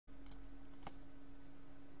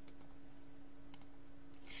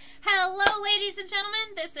ladies and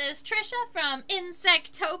gentlemen, this is Trisha from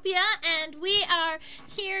Insectopia, and we are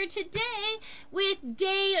here today with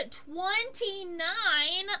day 29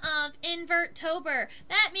 of Invertober.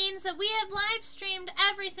 That means that we have live streamed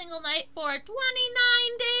every single night for 29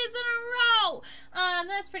 days in a row.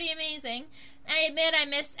 That's pretty amazing. I admit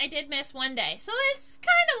I did miss one day, so it's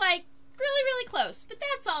kind of like really close, but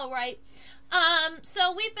that's all right.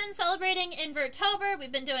 So we've been celebrating Invertober,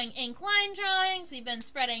 we've been doing ink line drawings, we've been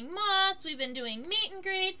spreading moths, we've been doing meet and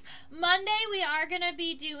greets. Monday we are going to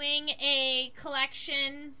be doing a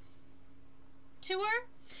collection tour.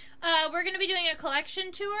 We're going to be doing a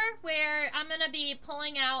collection tour where I'm going to be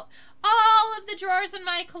pulling out all of the drawers in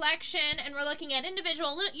my collection, and we're looking at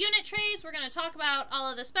individual unit trays. We're going to talk about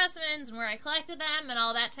all of the specimens and where I collected them and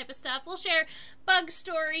all that type of stuff. We'll share bug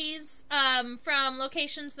stories from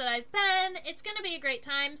locations that I've been. It's going to be a great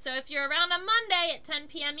time. So if you're around on Monday at 10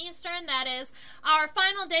 p.m. Eastern, that is our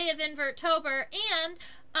final day of Invertober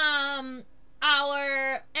and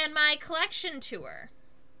my collection tour.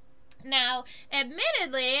 Now,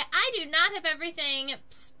 admittedly, I do not have everything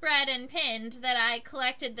spread and pinned that I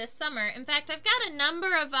collected this summer. In fact, I've got a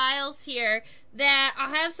number of vials here that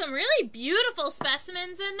have some really beautiful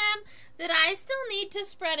specimens in them that I still need to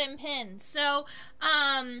spread and pin. So,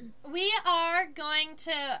 we are going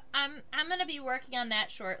to, I'm going to be working on that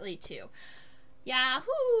shortly too.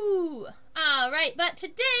 Yahoo! Alright, but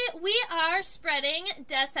today we are spreading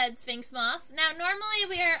Death's Head Sphinx moths. Now,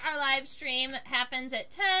 normally our live stream happens at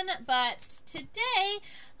 10, but today,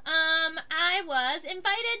 I was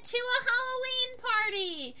invited to a Halloween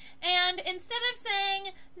party. And instead of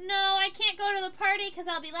saying, no, I can't go to the party because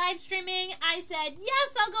I'll be live streaming, I said,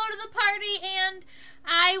 yes, I'll go to the party, and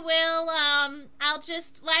I will, I'll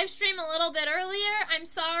just live stream a little bit earlier. I'm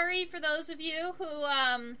sorry for those of you who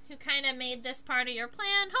kind of made this part of your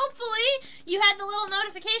plan. Hopefully you had the little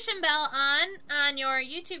notification bell on your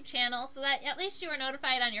YouTube channel so that at least you were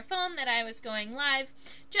notified on your phone that I was going live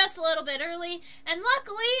just a little bit early. And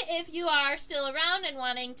luckily, if you are still around and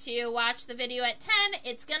wanting to watch the video at 10,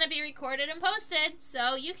 it's going to be recorded and posted,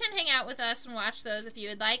 so you can hang out with us and watch those if you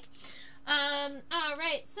would like.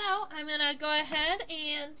 Alright, so I'm gonna go ahead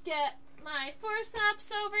and get my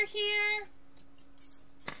forceps over here.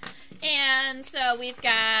 And so we've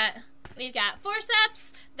got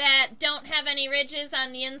forceps that don't have any ridges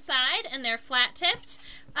on the inside, and they're flat-tipped,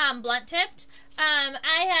 blunt-tipped.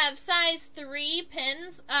 I have size 3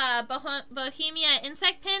 pins, Bohemia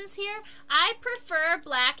insect pins here. I prefer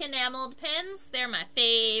black enameled pins. They're my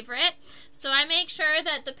favorite. So I make sure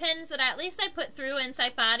that the pins that at least I put through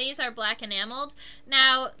insect bodies are black enameled.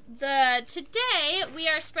 Now, today we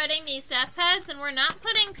are spreading these death's heads, and we're not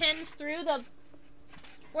putting pins through the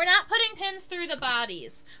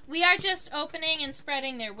bodies. We are just opening and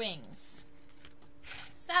spreading their wings.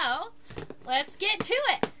 So, let's get to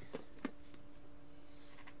it.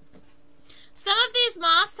 Some of these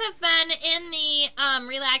moths have been in the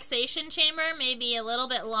relaxation chamber maybe a little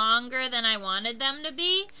bit longer than I wanted them to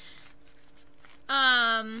be.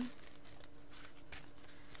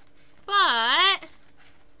 But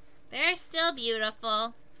they're still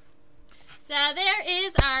beautiful. So there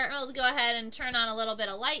is I'll go ahead and turn on a little bit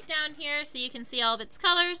of light down here so you can see all of its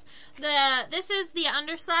colors. This is the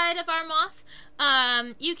underside of our moth.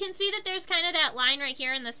 You can see that there's kind of that line right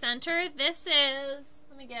here in the center. This is,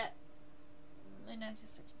 let me get,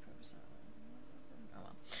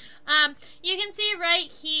 you can see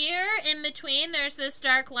right here in between there's this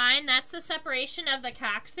dark line. That's the separation of the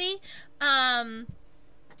coccyx,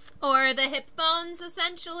 or the hip bones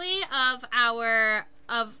essentially of our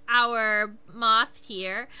moth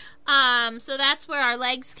here. So that's where our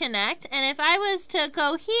legs connect. And if I was to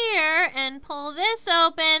go here and pull this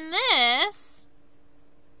open, this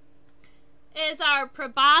is our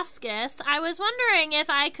proboscis. I was wondering if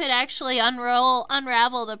I could actually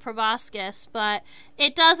unravel the proboscis, but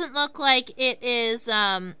it doesn't look like it is,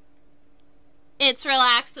 it's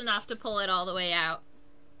relaxed enough to pull it all the way out.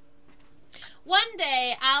 One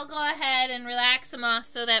day, I'll go ahead and relax the moth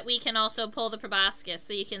so that we can also pull the proboscis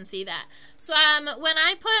so you can see that. So, when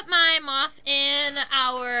I put my moth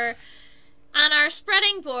on our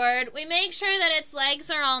spreading board, we make sure that its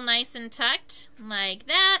legs are all nice and tucked, like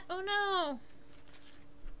that. Oh no!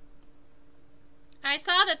 I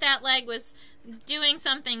saw that leg was doing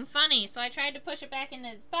something funny, so I tried to push it back into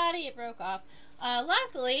its body. It broke off.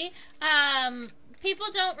 Luckily, people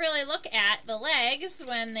don't really look at the legs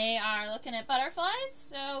when they are looking at butterflies,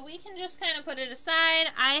 so we can just kind of put it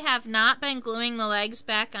aside. I have not been gluing the legs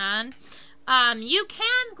back on. You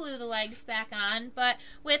can glue the legs back on, but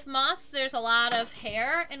with moths, there's a lot of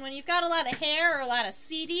hair, and when you've got a lot of hair or a lot of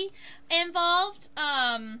CD involved,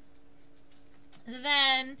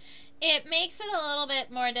 then it makes it a little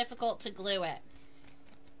bit more difficult to glue it.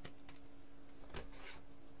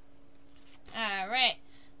 All right.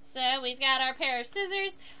 So we've got our pair of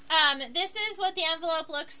scissors. This is what the envelope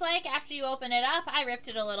looks like after you open it up. I ripped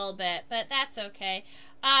it a little bit, but that's okay.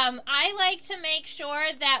 I like to make sure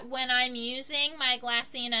that when I'm using my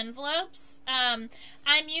glassine envelopes, I'm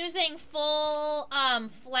using full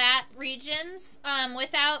flat regions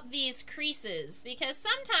without these creases, because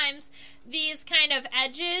sometimes these kind of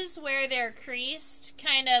edges where they're creased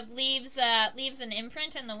kind of leaves an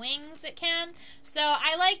imprint in the wings. It can. So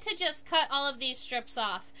I like to just cut all of these strips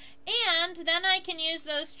off. And then I can use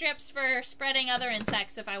those strips for spreading other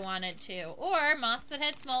insects if I wanted to, or moths that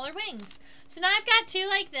had smaller wings. So now I've got two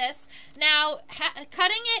like this. Now,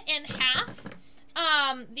 cutting it in half,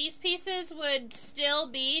 these pieces would still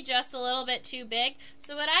be just a little bit too big.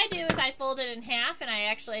 So what I do is I fold it in half, and I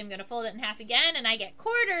actually am going to fold it in half again, and I get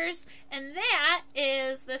quarters, and that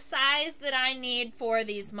is the size that I need for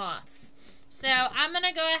these moths. So I'm going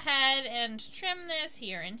to go ahead and trim this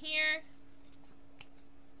here and here.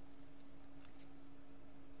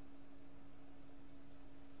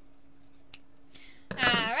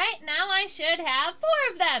 Alright, now I should have 4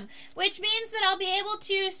 of them, which means that I'll be able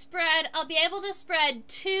to spread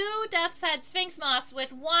 2 Death's Head Sphinx moths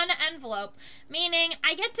with 1 envelope, meaning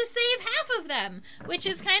I get to save half of them, which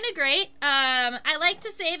is kind of great. I like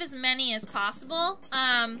to save as many as possible,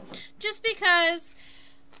 just because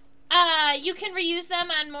you can reuse them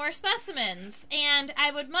on more specimens, and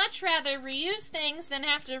I would much rather reuse things than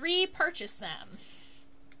have to repurchase them.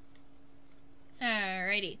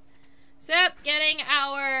 Alrighty. So, getting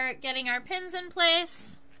our pins in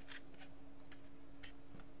place.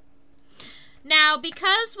 Now,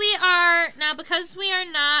 because we are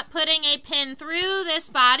not putting a pin through this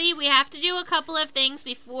body, we have to do a couple of things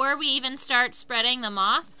before we even start spreading the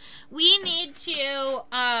moth. We need to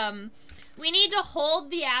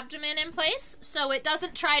hold the abdomen in place so it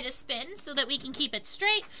doesn't try to spin, so that we can keep it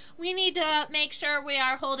straight. We need to make sure we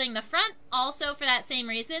are holding the front also for that same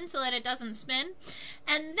reason, so that it doesn't spin.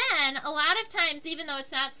 And then, a lot of times, even though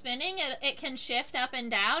it's not spinning, it can shift up and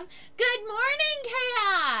down. Good morning,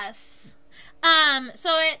 Chaos!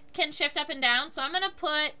 So it can shift up and down. So I'm gonna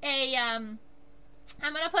put a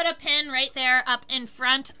pin right there up in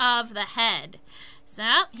front of the head.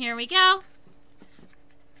 So, here we go.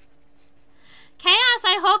 Chaos,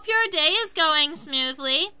 I hope your day is going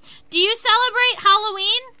smoothly. Do you celebrate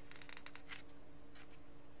Halloween?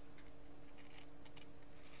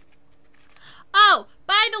 Oh,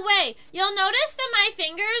 by the way, you'll notice that my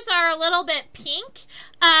fingers are a little bit pink.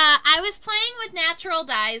 I was playing with natural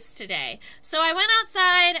dyes today. So I went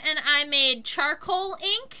outside and I made charcoal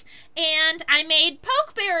ink and I made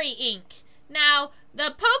pokeberry ink. Now,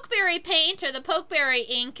 the pokeberry paint or the pokeberry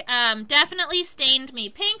ink definitely stained me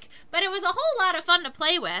pink, but it was a whole lot of fun to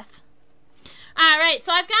play with. Alright,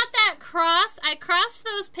 so I've got that cross. I crossed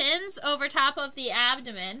those pins over top of the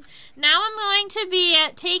abdomen. Now I'm going to be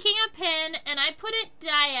taking a pin and I put it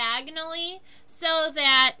diagonally so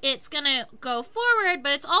that it's going to go forward,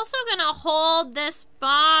 but it's also going to hold this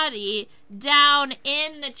body down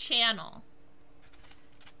in the channel.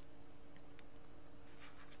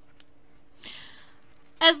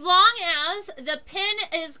 As long as the pin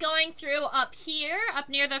is going through up here, up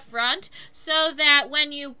near the front, so that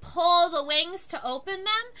when you pull the wings to open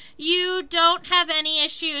them, you don't have any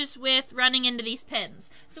issues with running into these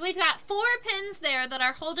pins. So we've got 4 pins there that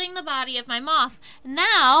are holding the body of my moth.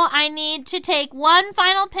 Now I need to take one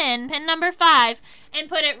final pin, pin number 5, and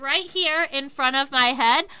put it right here in front of my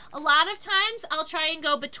head. A lot of times I'll try and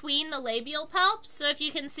go between the labial palps. So if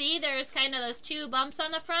you can see, there's kind of those 2 bumps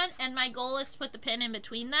on the front, and my goal is to put the pin in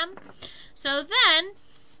between them. So then,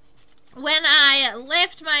 when I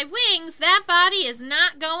lift my wings, that body is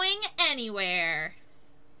not going anywhere.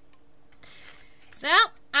 So,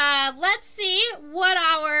 let's see what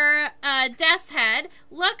our death's head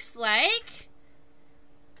looks like.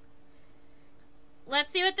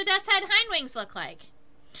 Let's see what the death's head hind wings look like.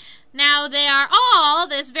 Now, they are all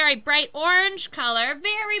this very bright orange color,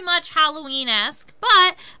 very much Halloween-esque,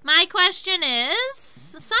 but my question is,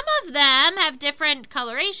 some of them have different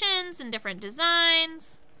colorations and different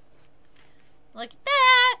designs. Look at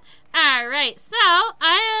that. Alright, so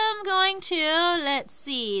I am going to, let's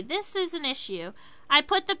see, this is an issue. I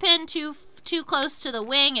put the pin too close to the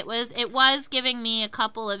wing. It was giving me a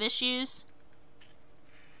couple of issues.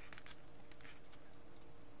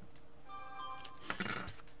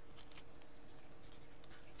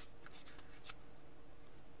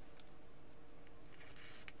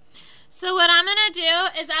 So what I'm going to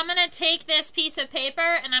do is I'm going to take this piece of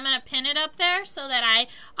paper and I'm going to pin it up there so that I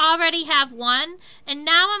already have one. And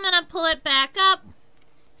now I'm going to pull it back up,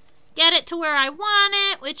 get it to where I want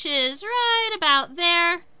it, which is right about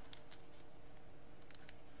there.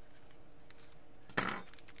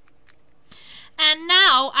 And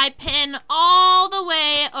now I pin all the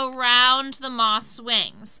way around the moth's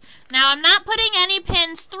wings. Now I'm not putting any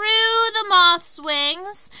pins through the moth's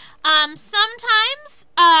wings. Sometimes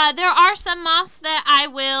there are some moths that I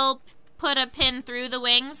will put a pin through the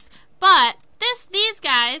wings, but these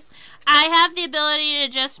guys, I have the ability to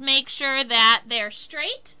just make sure that they're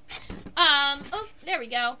straight. Oh, there we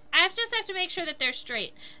go. I just have to make sure that they're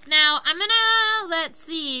straight. Now I'm gonna, let's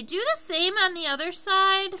see, do the same on the other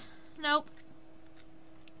side. Nope.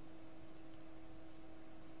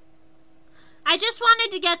 I just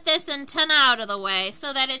wanted to get this antenna out of the way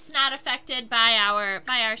so that it's not affected by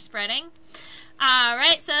our spreading.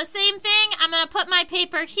 Alright, so same thing. I'm going to put my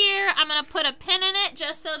paper here. I'm going to put a pin in it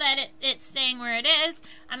just so that it's staying where it is.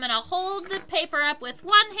 I'm going to hold the paper up with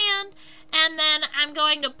one hand, and then I'm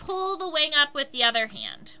going to pull the wing up with the other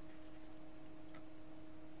hand.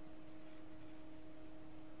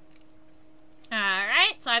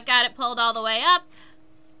 Alright, so I've got it pulled all the way up.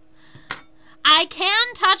 I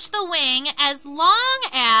can touch the wing as long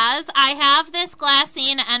as I have this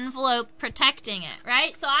glassine envelope protecting it,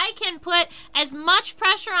 right? So I can put as much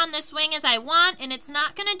pressure on this wing as I want, and it's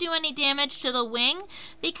not going to do any damage to the wing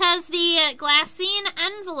because the glassine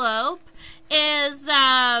envelope is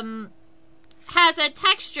has a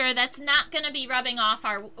texture that's not going to be rubbing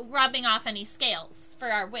off any scales for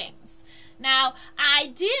our wings. Now,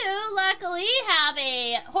 I do luckily have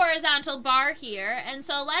a horizontal bar here, and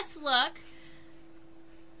so let's look.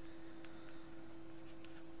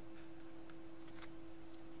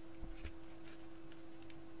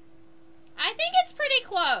 I think it's pretty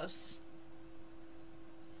close.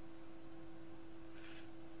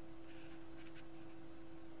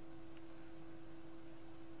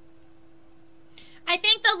 I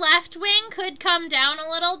think the left wing could come down a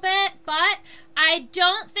little bit, but I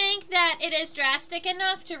don't think that it is drastic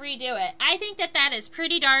enough to redo it. I think that that is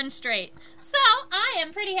pretty darn straight. So, I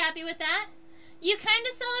am pretty happy with that. You kind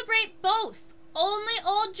of celebrate both. Only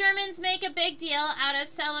old Germans make a big deal out of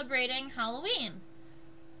celebrating Halloween.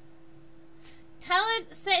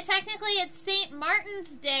 Technically, it's St.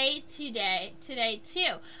 Martin's Day today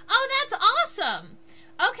too. Oh, that's awesome.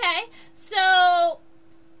 Okay, so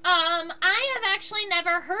I have actually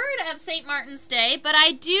never heard of St. Martin's Day, but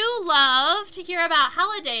I do love to hear about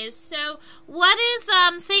holidays. So, what is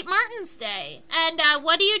St. Martin's Day, and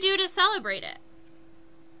what do you do to celebrate it?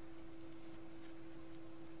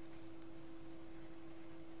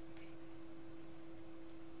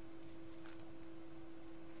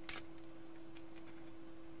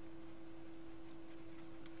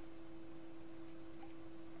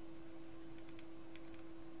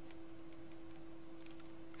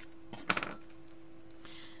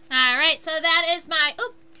 Alright, so that is my,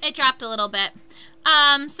 oop, it dropped a little bit.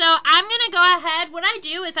 So I'm going to go ahead, what I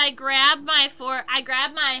do is I grab my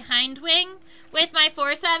hind wing with my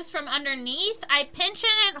forceps from underneath. I pinch it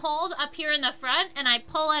and hold up here in the front, and I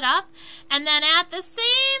pull it up. And then at the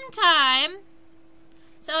same time,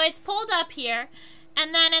 so it's pulled up here,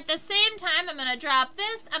 and then at the same time, I'm going to drop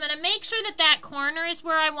this. I'm going to make sure that that corner is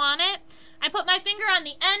where I want it. I put my finger on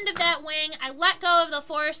the end of that wing, I let go of the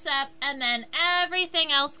forceps, and then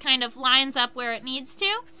everything else kind of lines up where it needs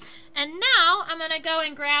to. And now I'm going to go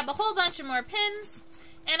and grab a whole bunch of more pins,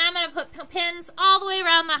 and I'm going to put pins all the way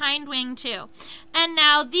around the hind wing too. And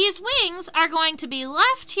now these wings are going to be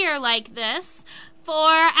left here like this for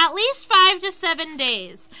at least 5 to 7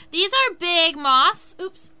 days. These are big moths.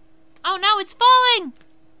 Oops. Oh no, it's falling!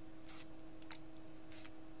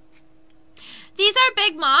 These are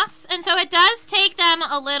big moths, and so it does take them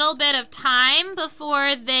a little bit of time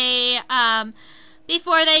before they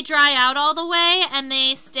dry out all the way and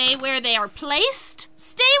they stay where they are placed.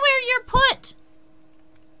 Stay where you're put.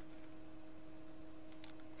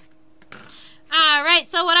 Alright,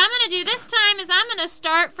 so what I'm going to do this time is I'm going to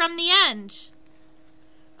start from the end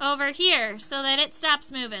over here so that it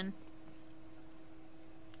stops moving.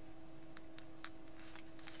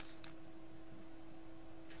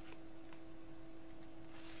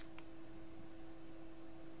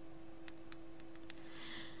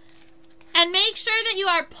 And make sure that you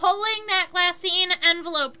are pulling that glassine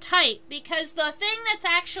envelope tight, because the thing that's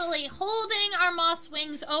actually holding our moth's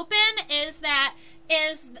wings open is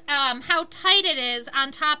how tight it is on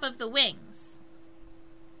top of the wings.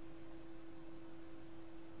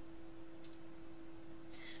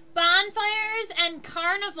 Bonfires and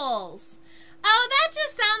carnivals. Oh, that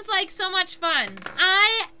just sounds like so much fun.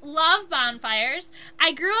 I love bonfires.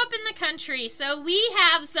 I grew up in the country, so we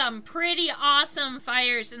have some pretty awesome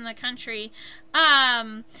fires in the country.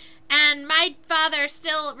 And my father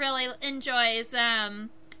still really enjoys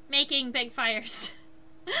making big fires.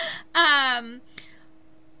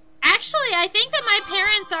 Actually, I think that my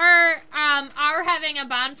parents are having a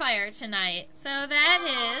bonfire tonight. So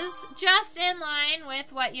that is just in line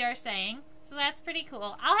with what you're saying. So that's pretty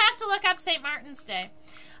cool. I'll have to look up St. Martin's Day.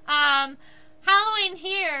 Halloween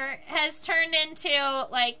here has turned into,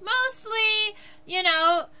 like, mostly, you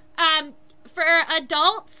know, for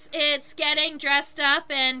adults, it's getting dressed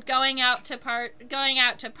up and going out to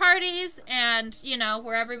parties and, you know,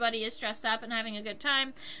 where everybody is dressed up and having a good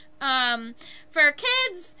time. For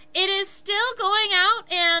kids, it is still going out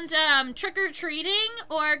and trick-or-treating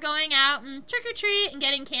or going out and trick-or-treat and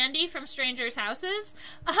getting candy from strangers' houses.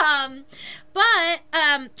 But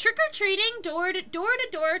trick-or-treating,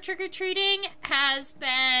 door-to-door trick-or-treating has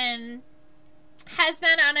been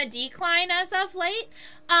on a decline as of late.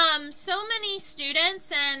 So many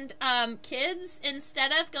students and kids,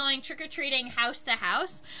 instead of going trick-or-treating house to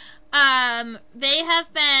house, they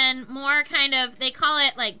have been more kind of, they call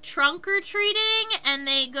it like trunk-or-treating, and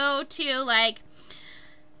they go to like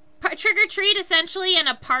trick-or-treat essentially in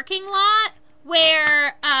a parking lot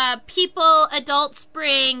where adults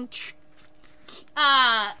bring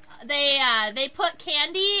they put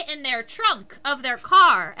candy in their trunk of their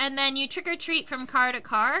car, and then you trick-or-treat from car to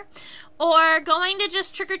car. Or going to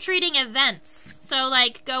just trick-or-treating events. So,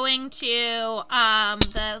 like, going to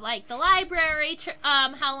the library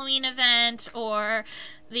Halloween event, or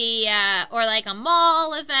like a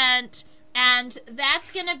mall event. And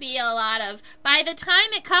that's going to be a lot of, by the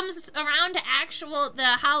time it comes around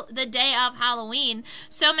to the day of Halloween,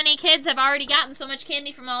 so many kids have already gotten so much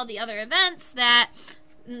candy from all the other events that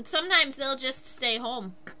sometimes they'll just stay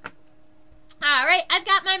home. Alright, I've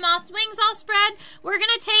got my moth's wings all spread. We're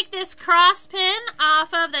going to take this cross pin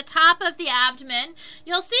off of the top of the abdomen.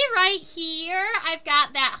 You'll see right here, I've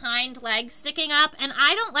got that hind leg sticking up, and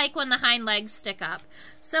I don't like when the hind legs stick up.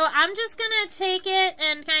 So I'm just going to take it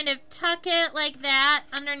and kind of tuck it like that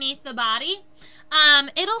underneath the body.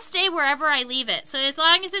 It'll stay wherever I leave it. So as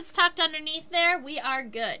long as it's tucked underneath there, we are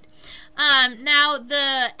good. Now,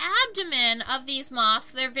 the abdomen of these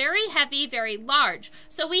moths, they're very heavy, very large.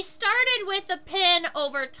 So we started with a pin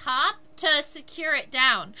over top to secure it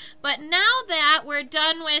down. But now that we're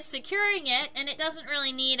done with securing it, and it doesn't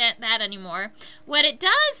really need that anymore, what it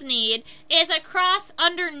does need is a cross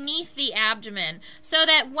underneath the abdomen. So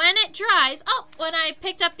that when it dries, oh, when I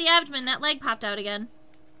picked up the abdomen, that leg popped out again.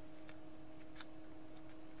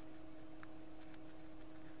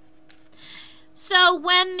 So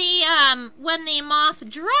when the moth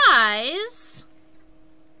dries,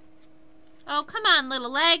 oh, come on, little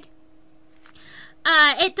leg,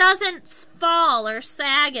 it doesn't fall or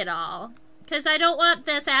sag at all, because I don't want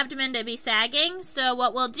this abdomen to be sagging. So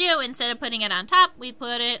what we'll do, instead of putting it on top, we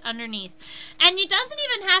put it underneath. And it doesn't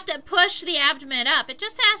even have to push the abdomen up. It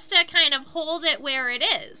just has to kind of hold it where it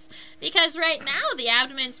is, because right now the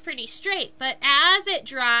abdomen's pretty straight, but as it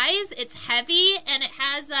dries, it's heavy and it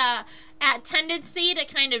has a tendency to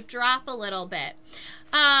kind of drop a little bit.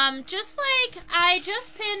 Just like I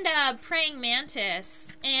just pinned a praying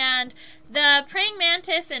mantis, and the praying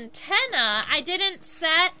mantis antenna I didn't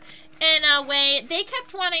set in a way, they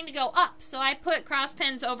kept wanting to go up, so I put cross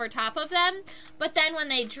pins over top of them, but then when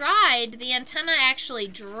they dried, the antenna actually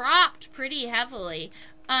dropped pretty heavily.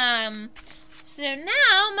 So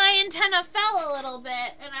now my antenna fell a little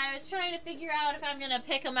bit, and I was trying to figure out if I'm going to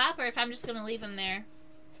pick them up or if I'm just going to leave them there.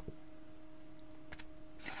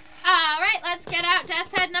 Alright, let's get out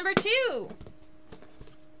death's head number 2.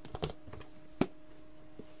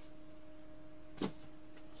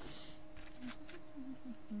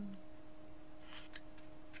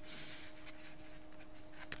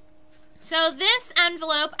 So this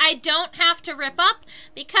envelope I don't have to rip up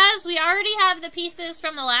because we already have the pieces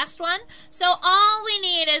from the last one. So all we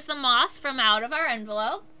need is the moth from out of our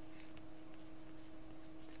envelope.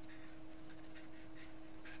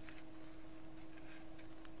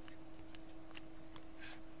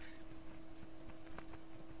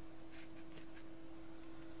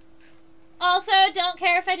 Also, don't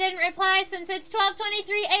care if I didn't reply since it's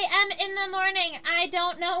 12:23 a.m. in the morning. I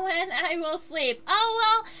don't know when I will sleep. Oh,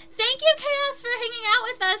 well, thank you, Chaos, for hanging out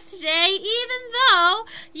with us today, even though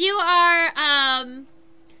you are,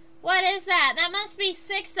 what is that? That must be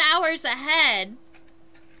 6 hours ahead.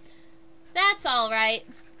 That's all right.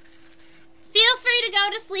 Feel free to go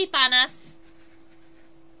to sleep on us.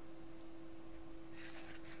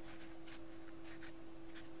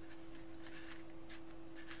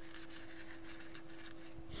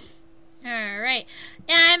 right.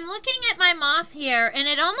 And I'm looking at my moth here, and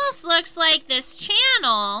it almost looks like this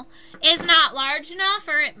channel is not large enough,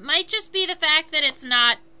 or it might just be the fact that it's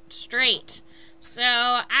not straight. So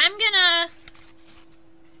I'm gonna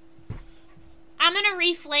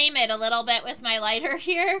reflame it a little bit with my lighter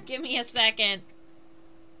here. Give me a second.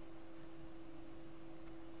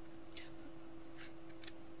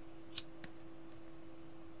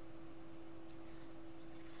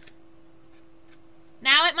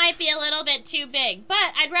 Now it might be a little bit too big,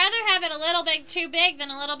 but I'd rather have it a little bit too big than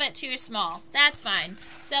a little bit too small. That's fine.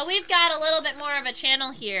 So we've got a little bit more of a channel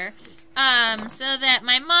here, so that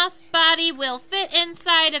my moth's body will fit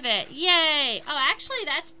inside of it. Yay! Oh, actually,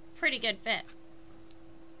 that's pretty good fit.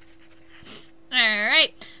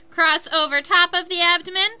 Alright, cross over top of the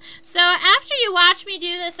abdomen. So after you watch me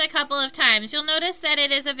do this a couple of times, you'll notice that it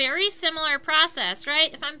is a very similar process,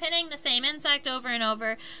 right? If I'm pinning the same insect over and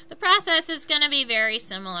over, the process is going to be very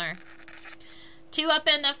similar. 2 up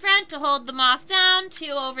in the front to hold the moth down,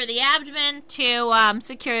 2 over the abdomen to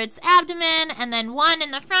secure its abdomen, and then 1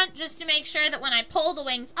 in the front just to make sure that when I pull the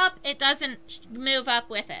wings up, it doesn't move up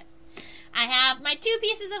with it. I have my 2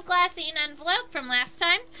 pieces of glassine envelope from last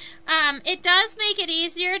time. It does make it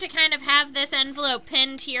easier to kind of have this envelope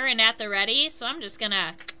pinned here and at the ready, so I'm just going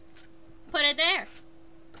to put it there.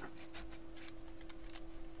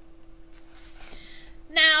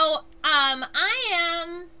 Now, I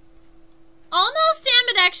am almost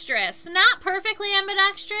ambidextrous. Not perfectly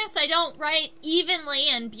ambidextrous. I don't write evenly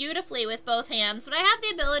and beautifully with both hands, but I have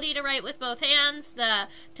the ability to write with both hands,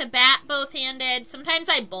 to bat both-handed. Sometimes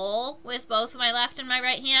I bowl with both my left and my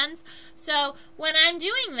right hands. So when I'm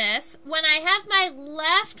doing this, when I have my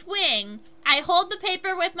left wing, I hold the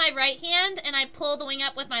paper with my right hand and I pull the wing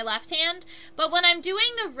up with my left hand. But when I'm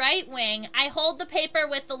doing the right wing, I hold the paper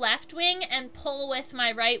with the left wing and pull with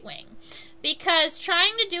my right wing. Because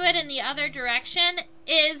trying to do it in the other direction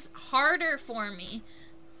is harder for me.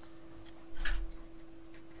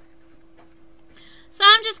 So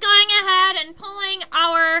I'm just going ahead and pulling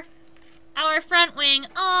our front wing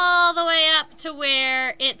all the way up to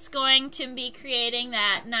where it's going to be creating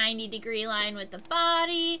that 90-degree line with the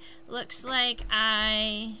body. Looks like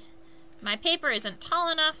my paper isn't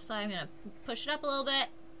tall enough, so I'm going to push it up a little bit.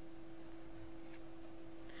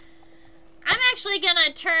 I'm actually going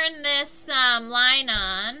to turn this line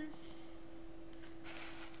on.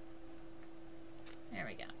 There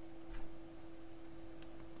we go.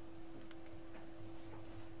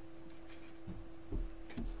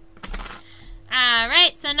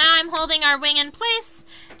 Alright, so now I'm holding our wing in place,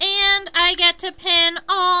 and I get to pin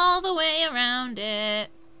all the way around it.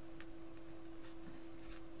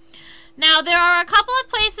 Now, there are a couple of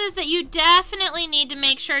places that you definitely need to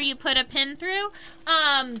make sure you put a pin through.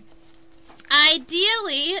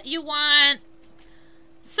 Ideally, you want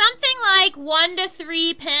something like 1 to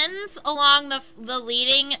 3 pins along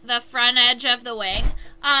the front edge of the wing.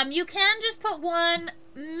 You can just put 1,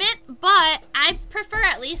 but I prefer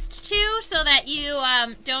at least 2 so that you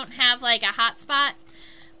don't have like a hot spot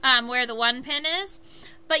where the 1 pin is.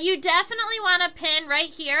 But you definitely want to pin right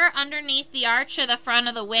here underneath the arch of the front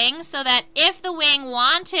of the wing so that if the wing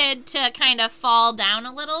wanted to kind of fall down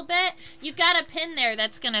a little bit, you've got a pin there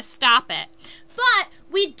that's going to stop it. But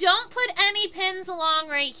we don't put any pins along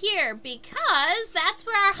right here because that's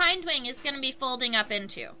where our hind wing is going to be folding up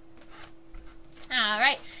into.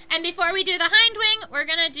 Alright, and before we do the hind wing, we're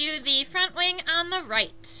going to do the front wing on the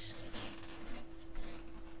right.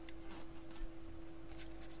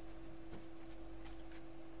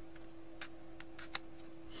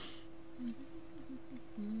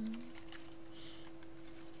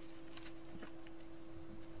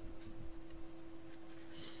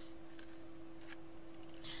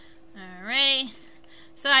 Alrighty,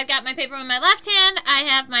 so I've got my paper in my left hand, I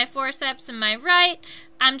have my forceps in my right.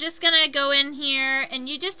 I'm just going to go in here, and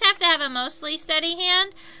you just have to have a mostly steady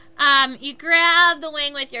hand. You grab the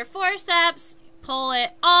wing with your forceps, pull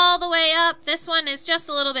it all the way up. This one is just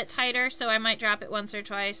a little bit tighter, so I might drop it once or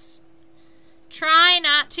twice. Try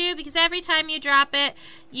not to, because every time you drop it,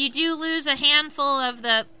 you do lose a handful of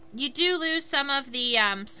the, you do lose some of the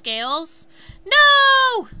scales.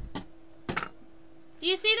 No! Do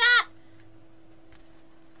you see that?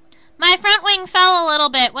 My front wing fell a little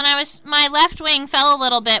bit when my left wing fell a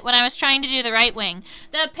little bit when I was trying to do the right wing.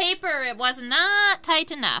 The paper, it was not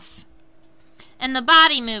tight enough. And the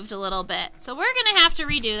body moved a little bit. So we're going to have to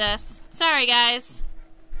redo this. Sorry, guys.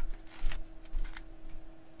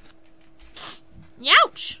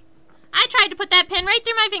 Youch! I tried to put that pin right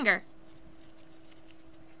through my finger.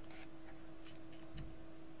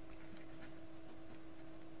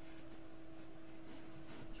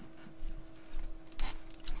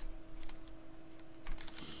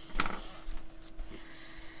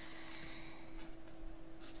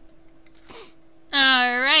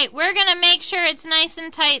 make sure it's nice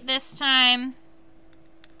and tight this time.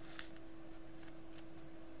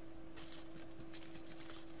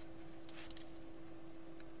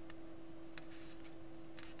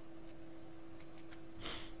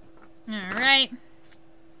 All right.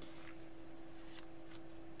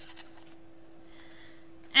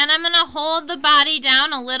 And I'm going to hold the body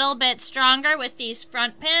down a little bit stronger with these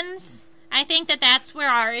front pins. I think that that's where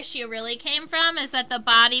our issue really came from, is that the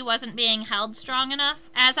body wasn't being held strong enough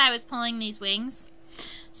as I was pulling these wings.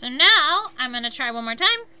 So now I'm going to try one more time.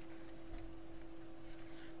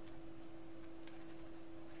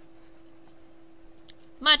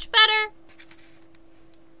 Much better.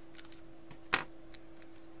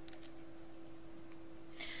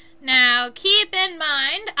 Now, keep in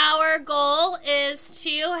mind, our goal is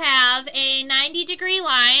to have a 90-degree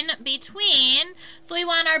line between, so we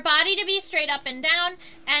want our body to be straight up and down,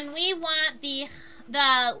 and we want the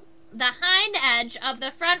hind edge of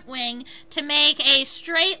the front wing to make a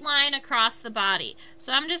straight line across the body.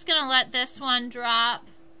 So I'm just going to let this one drop.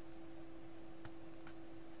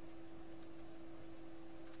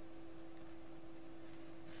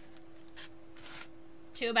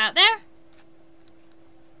 To about there.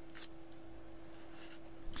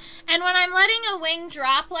 And when I'm letting a wing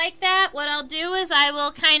drop like that, what I'll do is I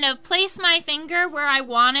will kind of place my finger where I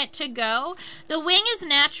want it to go. The wing is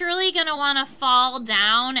naturally going to want to fall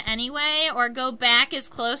down anyway, or go back as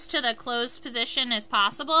close to the closed position as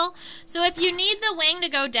possible. So if you need the wing to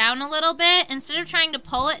go down a little bit, instead of trying to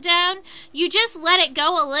pull it down, you just let it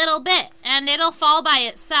go a little bit and it'll fall by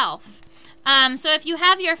itself. So if you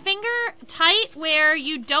have your finger tight where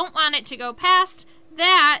you don't want it to go past,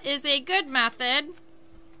 that is a good method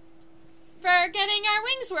for getting our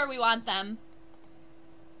wings where we want them.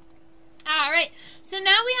 Alright, so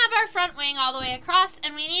now we have our front wing all the way across,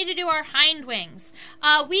 and we need to do our hind wings.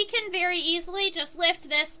 We can very easily just lift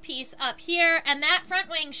this piece up here, and that front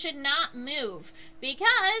wing should not move,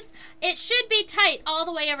 because it should be tight all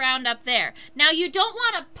the way around up there. Now, you don't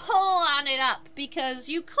want to pull on it up, because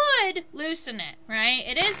you could loosen it, right?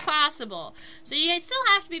 It is possible. So you still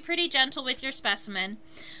have to be pretty gentle with your specimen.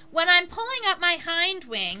 When I'm pulling up my hind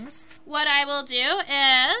wings, what I will do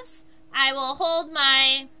is I will hold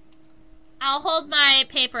my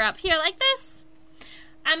paper up here like this.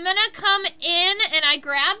 I'm going to come in and I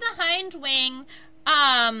grab the hind wing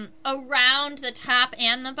around the top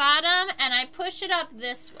and the bottom, and I push it up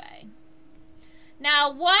this way.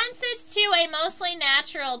 Now, once it's to a mostly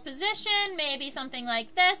natural position, maybe something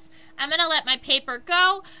like this, I'm going to let my paper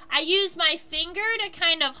go. I use my finger to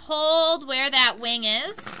kind of hold where that wing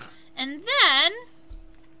is. And then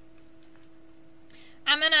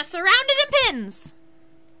I'm going to surround it in pins.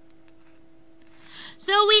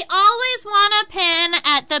 So we always want a pin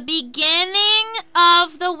at the beginning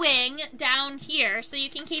of the wing down here, so you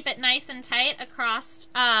can keep it nice and tight across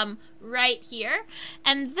right here.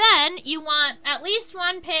 And then you want at least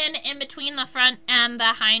one pin in between the front and the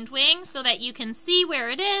hind wing so that you can see where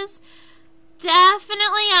it is.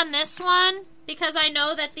 Definitely on this one, because I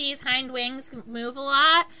know that these hind wings move a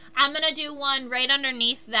lot, I'm going to do one right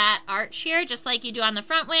underneath that arch here, just like you do on the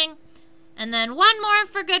front wing. And then one more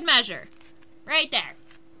for good measure. Right there.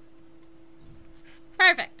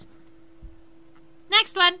 Perfect.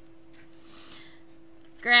 Next one.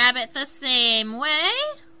 Grab it the same way.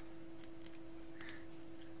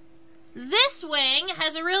 This wing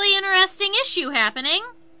has a really interesting issue happening.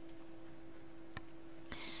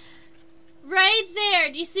 Right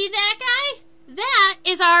there. Do you see that guy? That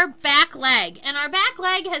is our back leg. And our back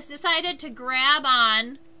leg has decided to grab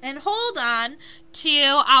on and hold on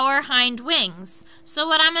to our hind wings. So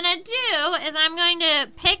what I'm going to do is I'm going to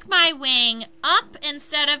pick my wing up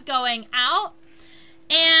instead of going out,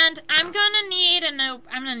 and I'm going to need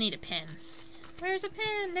a pin. Where's a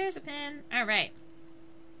pin? There's a pin. All right.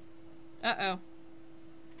 Uh-oh.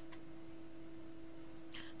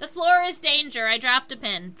 The floor is danger. I dropped a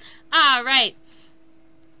pin. All right.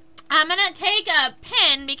 I'm going to take a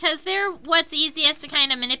pin because they're what's easiest to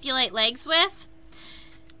kind of manipulate legs with.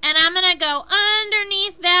 And I'm going to go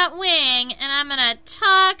underneath that wing, and I'm going to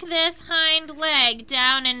tuck this hind leg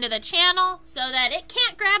down into the channel so that it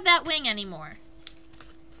can't grab that wing anymore.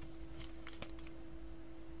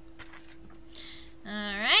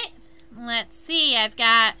 Alright, let's see. I've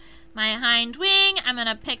got my hind wing. I'm going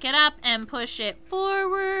to pick it up and push it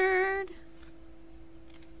forward.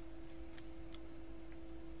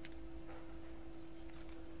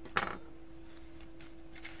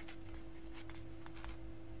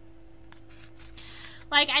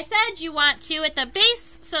 Like I said, you want to at the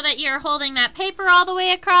base so that you're holding that paper all the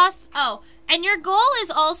way across. Oh, And your goal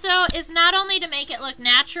is not only to make it look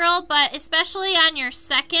natural, but especially on your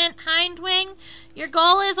second hind wing, your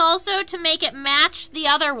goal is also to make it match the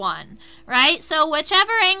other one, right? So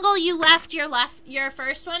whichever angle you left your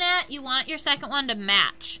first one at, you want your second one to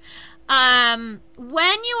match. When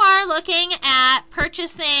you are looking at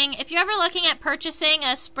purchasing, if you're ever looking at purchasing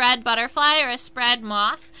a spread butterfly or a spread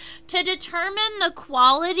moth, to determine the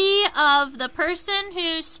quality of the person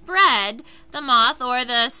who spread the moth or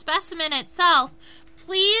the specimen itself,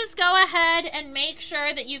 please go ahead and make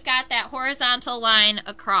sure that you've got that horizontal line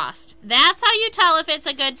across. That's how you tell if it's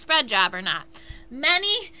a good spread job or not.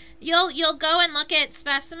 You'll go and look at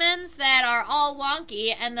specimens that are all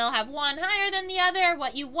wonky and they'll have one higher than the other.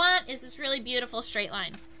 What you want is this really beautiful straight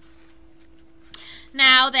line.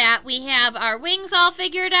 Now that we have our wings all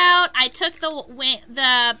figured out, I took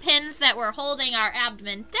the pins that were holding our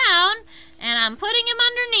abdomen down and I'm putting them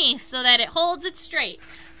underneath so that it holds it straight.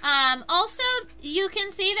 Also, you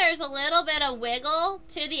can see there's a little bit of wiggle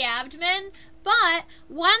to the abdomen, but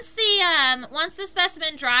once the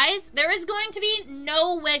specimen dries, there is going to be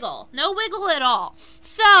no wiggle at all.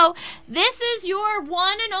 So this is your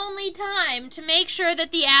one and only time to make sure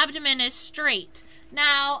that the abdomen is straight.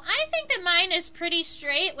 Now, I think that mine is pretty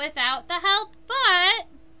straight without the help, but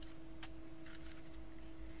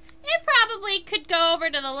it probably could go over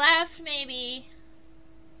to the left, maybe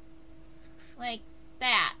like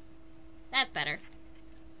that. That's better.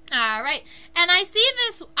 All right, and I see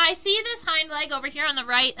this hind leg over here on the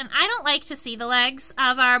right, and I don't like to see the legs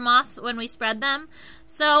of our moths when we spread them.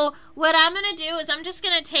 So what I'm going to do is I'm just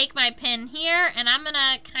going to take my pin here, and I'm going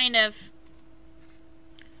to kind of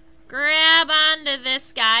grab onto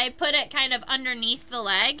this guy, put it kind of underneath the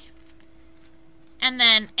leg, and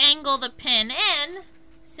then angle the pin in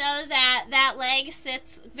so that that leg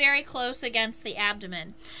sits very close against the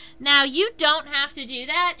abdomen. Now, you don't have to do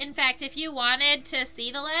that. In fact, if you wanted to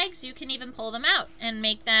see the legs, you can even pull them out and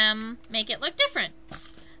make it look different.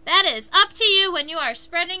 That is up to you when you are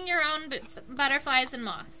spreading your own butterflies and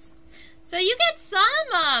moths. So you get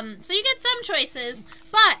some choices,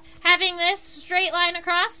 but having this straight line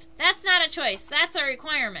across, that's not a choice. That's a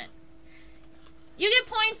requirement. You get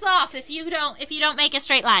points off if you don't make a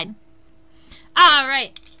straight line. All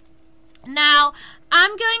right. Now,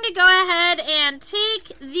 I'm going to go ahead and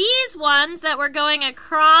take these ones that we're going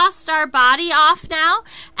across our body off now.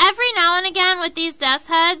 Every now and again with these death's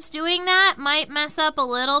heads, doing that might mess up a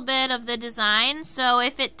little bit of the design. So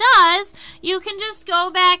if it does, you can just go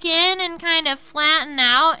back in and kind of flatten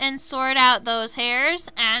out and sort out those hairs,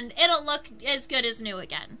 and it'll look as good as new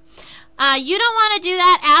again. You don't want to do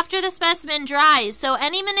that after the specimen dries. So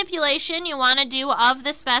any manipulation you want to do of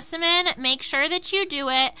the specimen, make sure that you do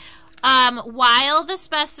it while the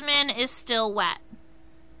specimen is still wet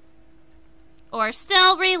or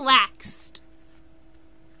still relaxed.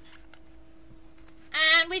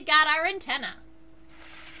 And we've got our antenna.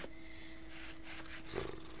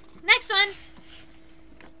 Next one.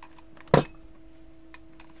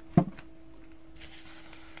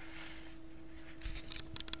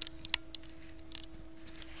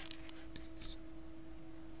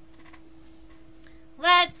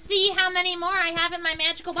 Let's see how many more I have in my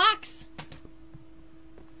magical box.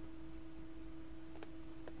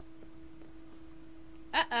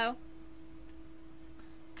 Uh-oh.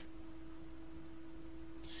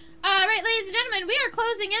 All right, ladies and gentlemen, we are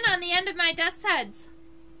closing in on the end of my death's heads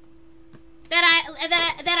that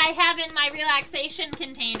I have in my relaxation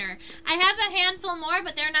container. I have a handful more,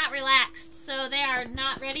 but they're not relaxed, so they are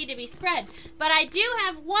not ready to be spread. But I do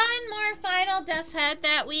have one more final death's head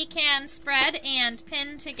that we can spread and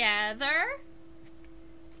pin together.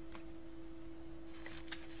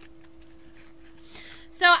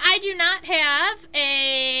 So I do not have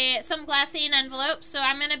some glassine envelope, so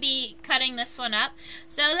I'm going to be cutting this one up.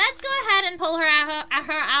 So let's go ahead and pull her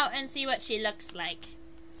out and see what she looks like.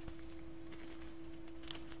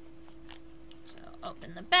 So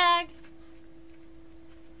open the bag.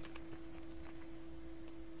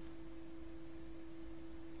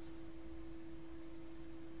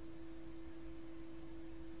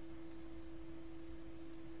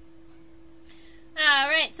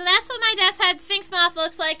 Alright, so that's what my death's head Sphinx moth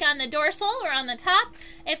looks like on the dorsal or on the top.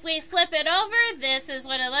 If we flip it over, this is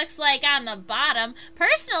what it looks like on the bottom.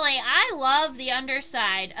 Personally, I love the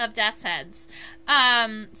underside of death's heads.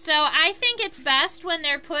 So I think it's best when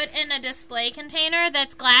they're put in a display container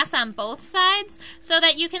that's glass on both sides so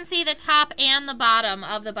that you can see the top and the bottom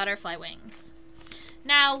of the butterfly wings.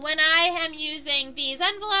 Now, when I am using these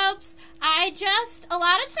envelopes, a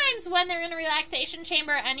lot of times when they're in a relaxation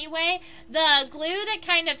chamber anyway, the glue that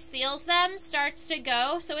kind of seals them starts to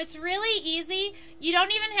go. So it's really easy. You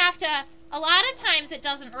don't even have to, a lot of times it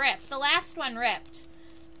doesn't rip. The last one ripped.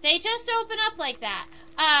 They just open up like that.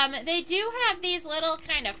 They do have these little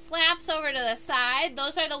kind of flaps over to the side.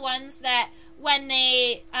 Those are the ones that when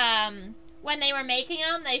they were making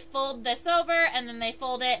them, they fold this over and then they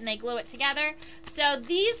fold it and they glue it together. So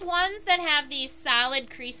these ones that have these solid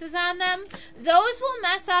creases on them, those will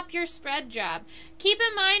mess up your spread job. Keep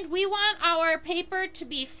in mind, we want our paper to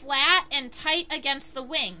be flat and tight against the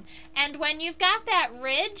wing. And when you've got that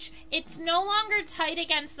ridge, it's no longer tight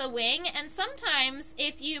against the wing. And sometimes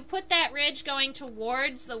if you put that ridge going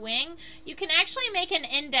towards the wing, you can actually make an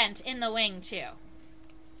indent in the wing too.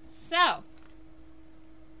 So,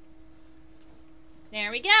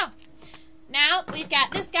 there we go. Now, we've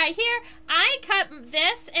got this guy here. I cut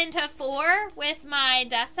this into 4 with my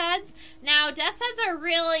desk heads. Now, desk heads are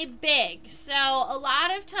really big, so a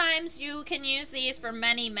lot of times you can use these for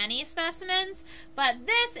many, many specimens, but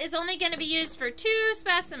this is only going to be used for 2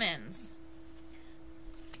 specimens.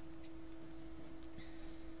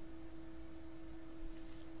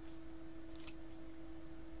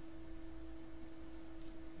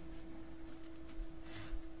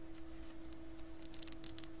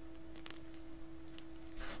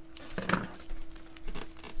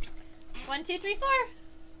 One, two, three, 4.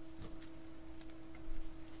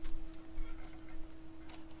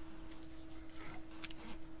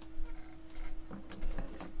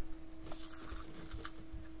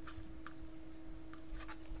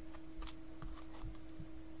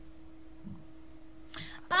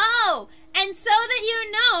 Oh, and so that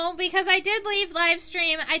you know, because I did leave the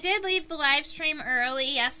live stream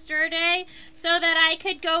early yesterday so that I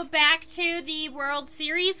could go back to the World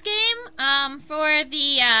Series game for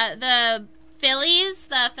the Phillies,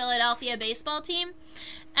 the Philadelphia baseball team.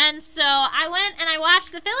 And so I went and I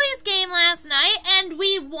watched the Phillies game last night and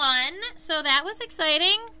we won, so that was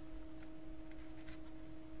exciting.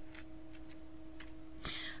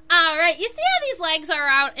 All right, you see how these legs are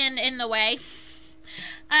out in the way?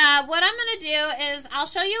 What I'm going to do is I'll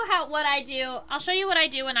show you what I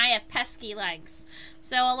do when I have pesky legs.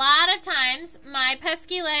 So a lot of times my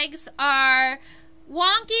pesky legs are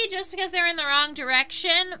wonky just because they're in the wrong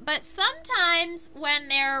direction, but sometimes when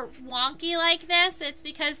they're wonky like this, it's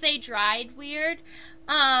because they dried weird.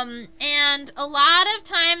 And a lot of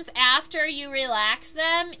times after you relax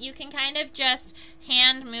them, you can kind of just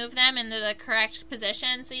hand move them into the correct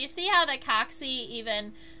position. So you see how the coccyx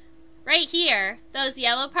even... right here, those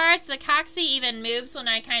yellow parts, the coccyx even moves when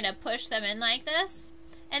I kind of push them in like this.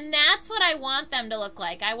 And that's what I want them to look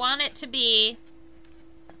like. I want it to be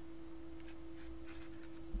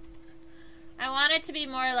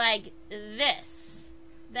more like this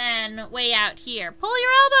than way out here. Pull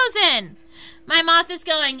your elbows in. My moth is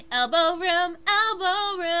going, elbow room,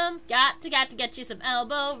 elbow room. Got to get you some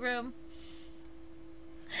elbow room.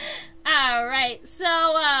 All right,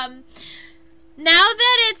 so, now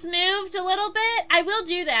that it's moved a little bit, I will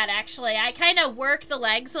do that actually. I kind of work the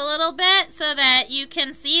legs a little bit so that you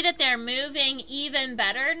can see that they're moving even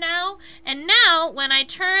better now. And now, when I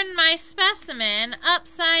turn my specimen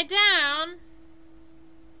upside down,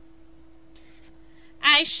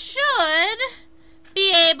 I should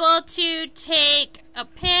be able to take a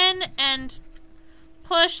pin and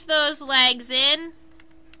push those legs in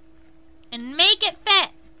and make it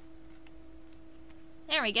fit.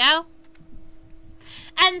 There we go.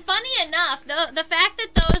 And funny enough, the fact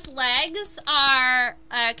that those legs are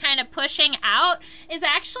kind of pushing out is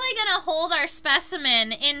actually going to hold our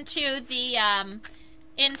specimen into the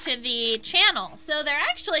channel. So they're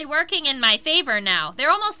actually working in my favor now.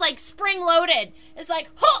 They're almost like spring-loaded. It's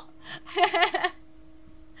like, huh!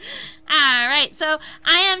 Alright, so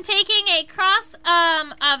I am taking a cross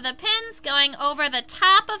of the pins going over the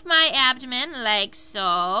top of my abdomen like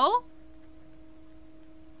so.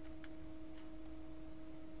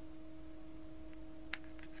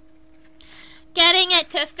 Getting it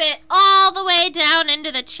to fit all the way down into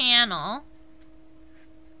the channel.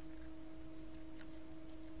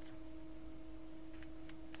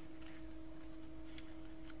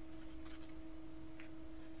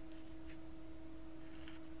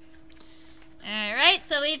 Alright,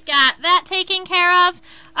 so we've got that taken care of.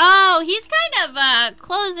 Oh, he's kind of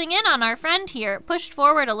closing in on our friend here. Pushed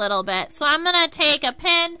forward a little bit. So I'm going to take a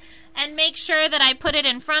pin and make sure that I put it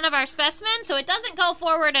in front of our specimen so it doesn't go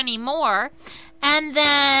forward anymore. And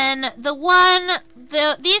then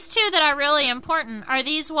these two that are really important are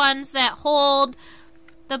these ones that hold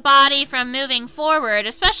the body from moving forward,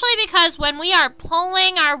 especially because when we are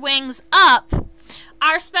pulling our wings up,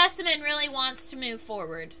 our specimen really wants to move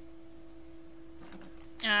forward.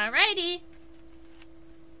 Alrighty.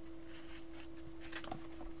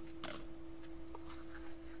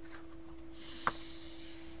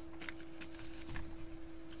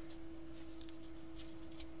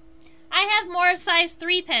 I have more size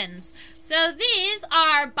 3 pins. So these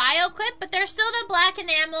are BioQuip, but they're still the black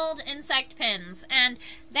enameled insect pins. And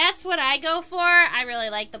that's what I go for. I really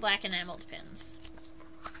like the black enameled pins.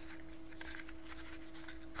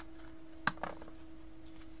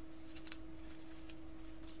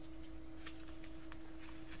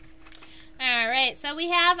 Alright, so we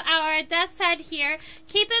have our death's head here.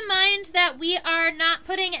 Keep in mind that we are not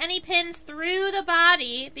putting any pins through the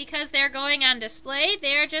body because they're going on display.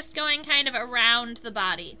 They're just going kind of around the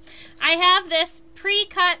body. I have this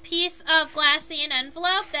pre-cut piece of glassine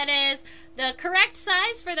envelope that is the correct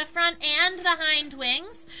size for the front and the hind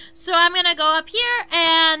wings. So I'm going to go up here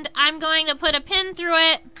and I'm going to put a pin through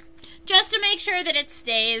it just to make sure that it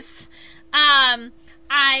stays.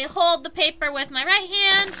 I hold the paper with my right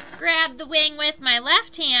hand, grab the wing with my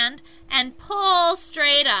left hand, and pull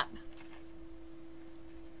straight up.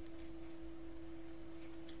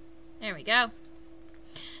 There we go.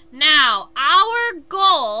 Now, our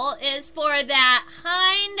goal is for that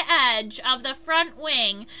hind edge of the front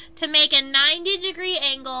wing to make a 90-degree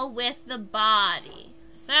angle with the body.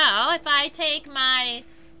 So, if I take my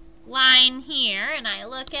line here and I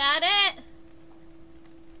look at it,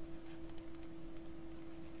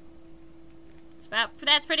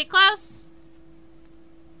 that's pretty close.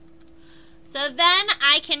 So then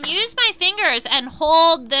I can use my fingers and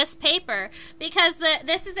hold this paper because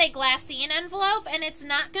this is a glassine envelope and it's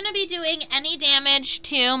not going to be doing any damage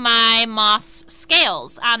to my moth's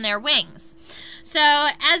scales on their wings. So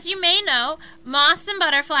as you may know, moths and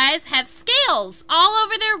butterflies have scales all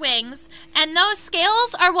over their wings, and those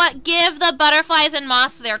scales are what give the butterflies and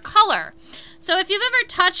moths their color. So if you've ever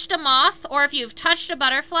touched a moth or if you've touched a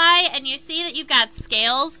butterfly and you see that you've got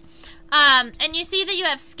scales, and you see that you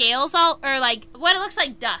have scales all, or like what it looks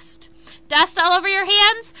like dust all over your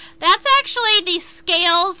hands, that's actually the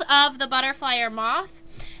scales of the butterfly or moth.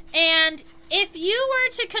 And if you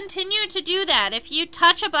were to continue to do that, if you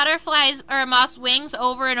touch a butterfly's or a moth's wings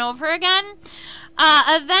over and over again,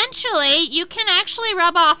 eventually you can actually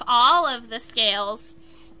rub off all of the scales.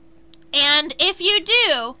 And if you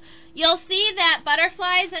do, you'll see that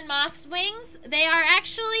butterflies and moths' wings, they are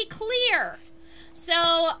actually clear.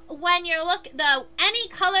 So when you look, any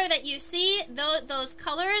color that you see, those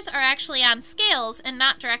colors are actually on scales and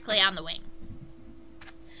not directly on the wing.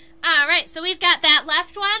 Alright, so we've got that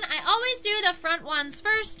left one. I always do the front ones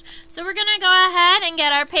first. So we're going to go ahead and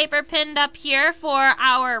get our paper pinned up here for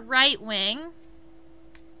our right wing.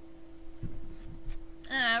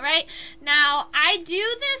 Alright, now I do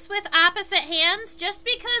this with opposite hands just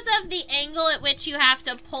because of the angle at which you have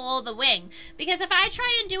to pull the wing. Because if I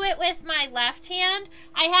try and do it with my left hand,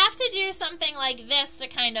 I have to do something like this to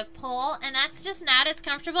kind of pull, and that's just not as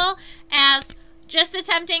comfortable as just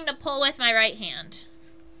attempting to pull with my right hand.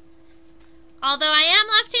 Although I am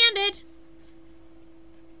left-handed.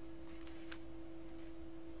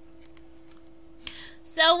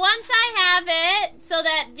 So once I have it so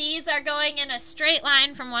that these are going in a straight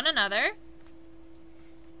line from one another,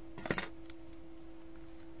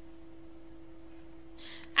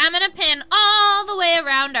 I'm going to pin all the way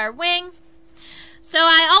around our wing. So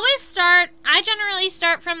I generally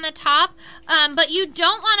start from the top, but you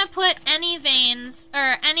don't want to put any veins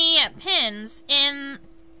or any pins in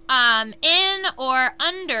or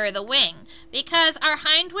under the wing, because our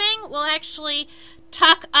hind wing will actually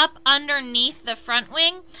tuck up underneath the front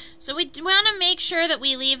wing. So we want to make sure that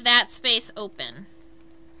we leave that space open.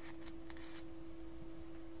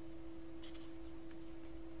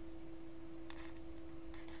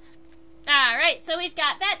 Alright, so we've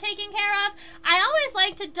got that taken care of. I always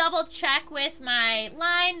like to double check with my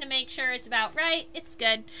line to make sure it's about right. It's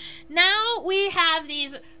good. Now we have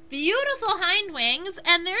these beautiful hind wings,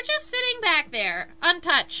 and they're just sitting back there,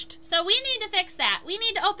 untouched. So we need to fix that. We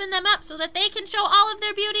need to open them up so that they can show all of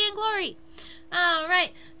their beauty and glory.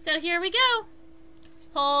 Alright, so here we go.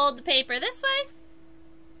 Hold the paper this way.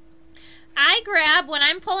 I grab, when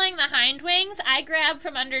I'm pulling the hind wings, I grab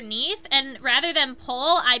from underneath, and rather than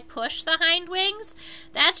pull, I push the hind wings.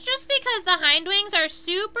 That's just because the hind wings are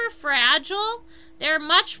super fragile. They're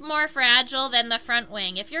much more fragile than the front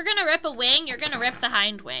wing. If you're going to rip a wing, you're going to rip the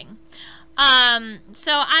hind wing.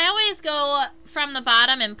 So I always go from the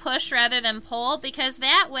bottom and push rather than pull, because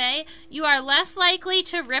that way you are less likely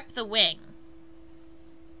to rip the wing.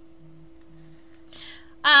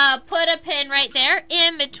 put a pin right there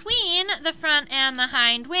in between the front and the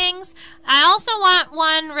hind wings. I also want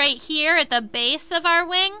one right here at the base of our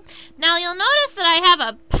wing. Now you'll notice that I have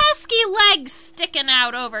a pesky leg sticking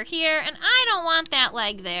out over here, and I don't want that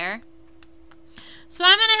leg there. So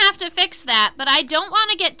I'm going to have to fix that, but I don't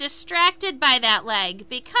want to get distracted by that leg,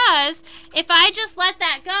 because if I just let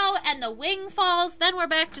that go and the wing falls, then we're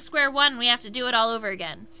back to square one. We have to do it all over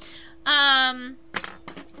again. When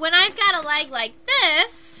I've got a leg like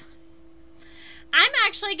this, I'm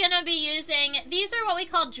actually going to be using, these are what we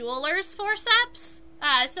call jeweler's forceps.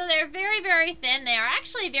 So they're very, very thin. They are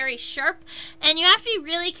actually very sharp, and you have to be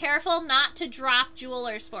really careful not to drop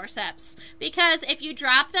jeweler's forceps, because if you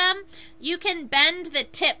drop them, you can bend the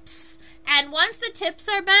tips, and once the tips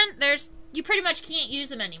are bent, you pretty much can't use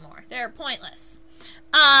them anymore. They're pointless.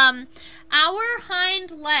 Our hind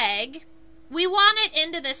leg, we want it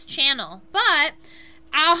into this channel, but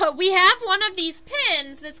we have one of these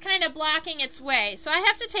pins that's kind of blocking its way, so I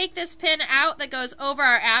have to take this pin out that goes over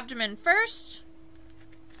our abdomen first.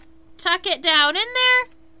 Tuck it down in there.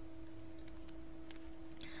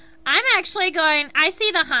 I'm actually going, I see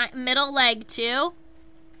the middle leg too.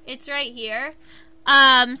 It's right here.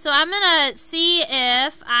 So I'm going to see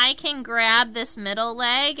if I can grab this middle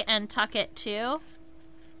leg and tuck it too.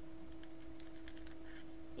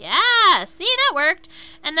 Yeah, see, that worked.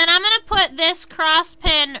 And then I'm going to put this cross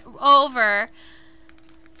pin over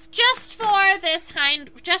just for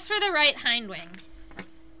the right hind wing.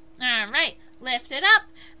 All right, lift it up.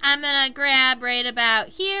 I'm going to grab right about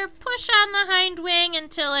here, push on the hind wing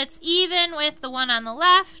until it's even with the one on the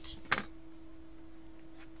left.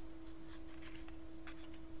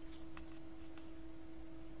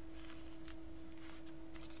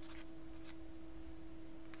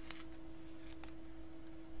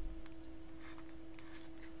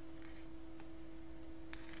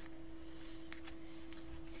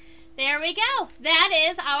 There we go. That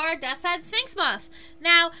is our Death's Head Sphinx moth.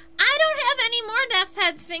 Now, I don't have any more Death's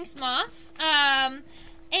Head Sphinx moths, and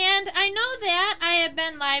I know that I have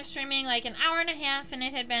been live streaming like an hour and a half, and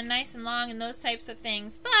it had been nice and long and those types of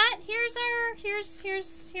things. But here's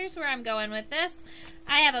where I'm going with this.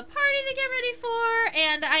 I have a party to get ready for,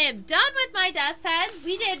 and I am done with my Death's Heads.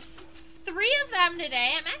 We did 3 of them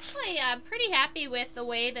today. I'm actually pretty happy with the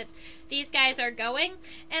way that these guys are going,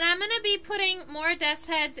 and I'm going to be putting more Death's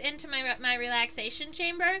Heads into my relaxation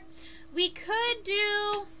chamber. We could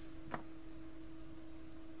do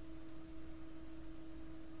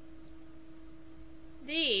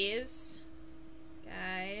these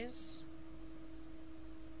guys.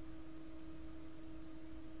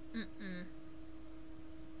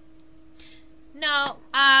 No,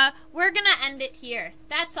 we're going to end it here.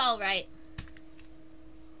 That's all right.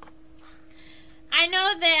 I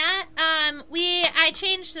know that I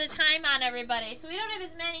changed the time on everybody, so we don't have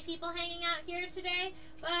as many people hanging out here today,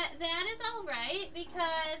 but that is all right,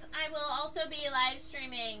 because I will also be live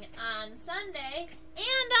streaming on Sunday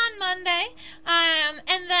and on Monday,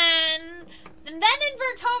 and then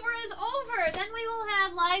Invertober is over. Then we will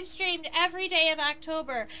have live streamed every day of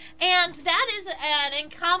October, and that is an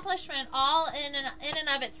accomplishment all in and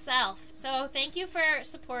of itself. So thank you for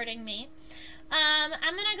supporting me.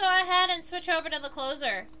 I'm going to go ahead and switch over to the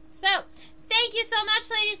closer. So, thank you so much,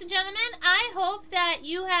 ladies and gentlemen. I hope that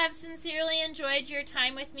you have sincerely enjoyed your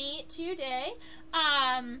time with me today.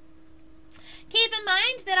 Keep in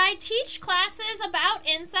mind that I teach classes about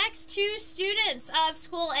insects to students of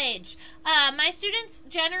school age. My students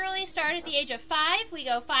generally start at the age of 5. We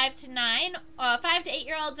go 5 to 9, 5 to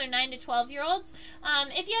 8-year-olds or 9 to 12-year-olds.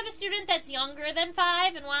 If you have a student that's younger than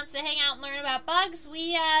 5 and wants to hang out and learn about bugs,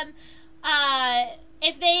 we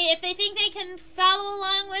if they think they can follow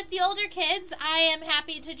along with the older kids, I am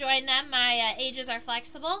happy to join them. My ages are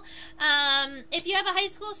flexible. If you have a high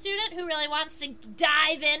school student who really wants to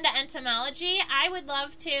dive into entomology, I would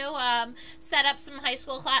love to set up some high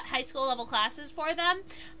school level classes for them.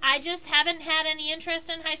 I just haven't had any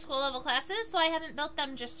interest in high school level classes, so I haven't built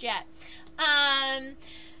them just yet.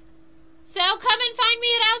 So come and find me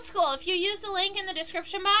at OutSchool. If you use the link in the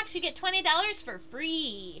description box, you get $20 for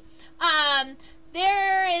free.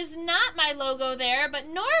 There is not my logo there, but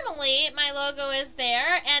normally my logo is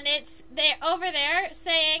there, and it's there over there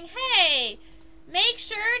saying, hey, make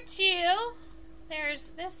sure to,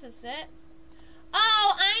 this is it.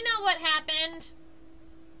 Oh, I know what happened.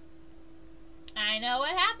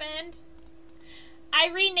 I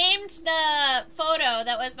renamed the photo. Oh,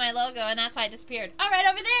 that was my logo, and that's why it disappeared. All right,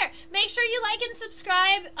 over there. Make sure you like and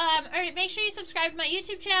subscribe, or make sure you subscribe to my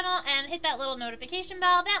YouTube channel and hit that little notification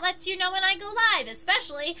bell. That lets you know when I go live,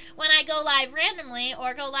 especially when I go live randomly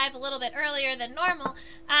or go live a little bit earlier than normal,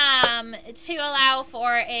 to allow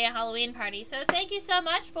for a Halloween party. So thank you so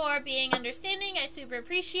much for being understanding. I super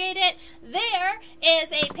appreciate it. There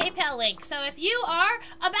is a PayPal link. So if you are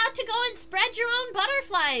about to go and spread your own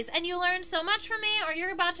butterflies and you learned so much from me, or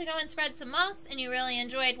you're about to go and spread some moths and you really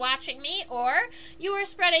enjoyed watching me, or you were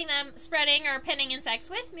spreading or pinning insects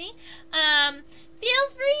with me, feel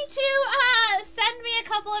free to send me a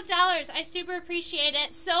couple of dollars. I super appreciate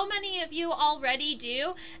it. So many of you already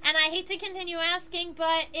do, and I hate to continue asking,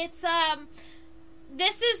 but it's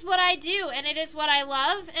this is what I do, and it is what I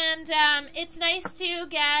love, and it's nice to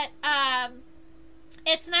get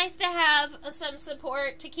it's nice to have some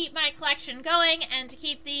support to keep my collection going and to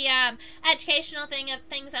keep the educational thing of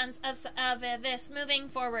things of this moving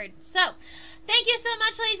forward. So, thank you so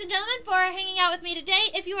much, ladies and gentlemen, for hanging out with me today.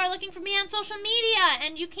 If you are looking for me on social media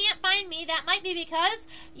and you can't find me, that might be because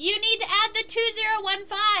you need to add the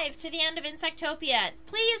 2015 to the end of Insectopia.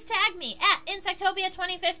 Please tag me at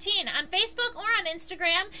Insectopia2015 on Facebook or on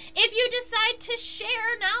Instagram if you decide to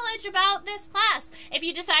share knowledge about this class. If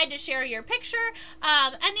you decide to share your picture,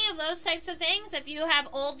 any of those types of things, if you have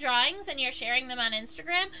old drawings and you're sharing them on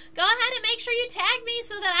Instagram, go ahead and make sure you tag me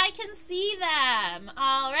so that I can see them.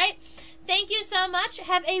 All right. Thank you so much.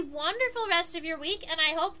 Have a wonderful rest of your week, and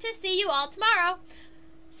I hope to see you all tomorrow.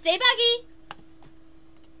 Stay buggy.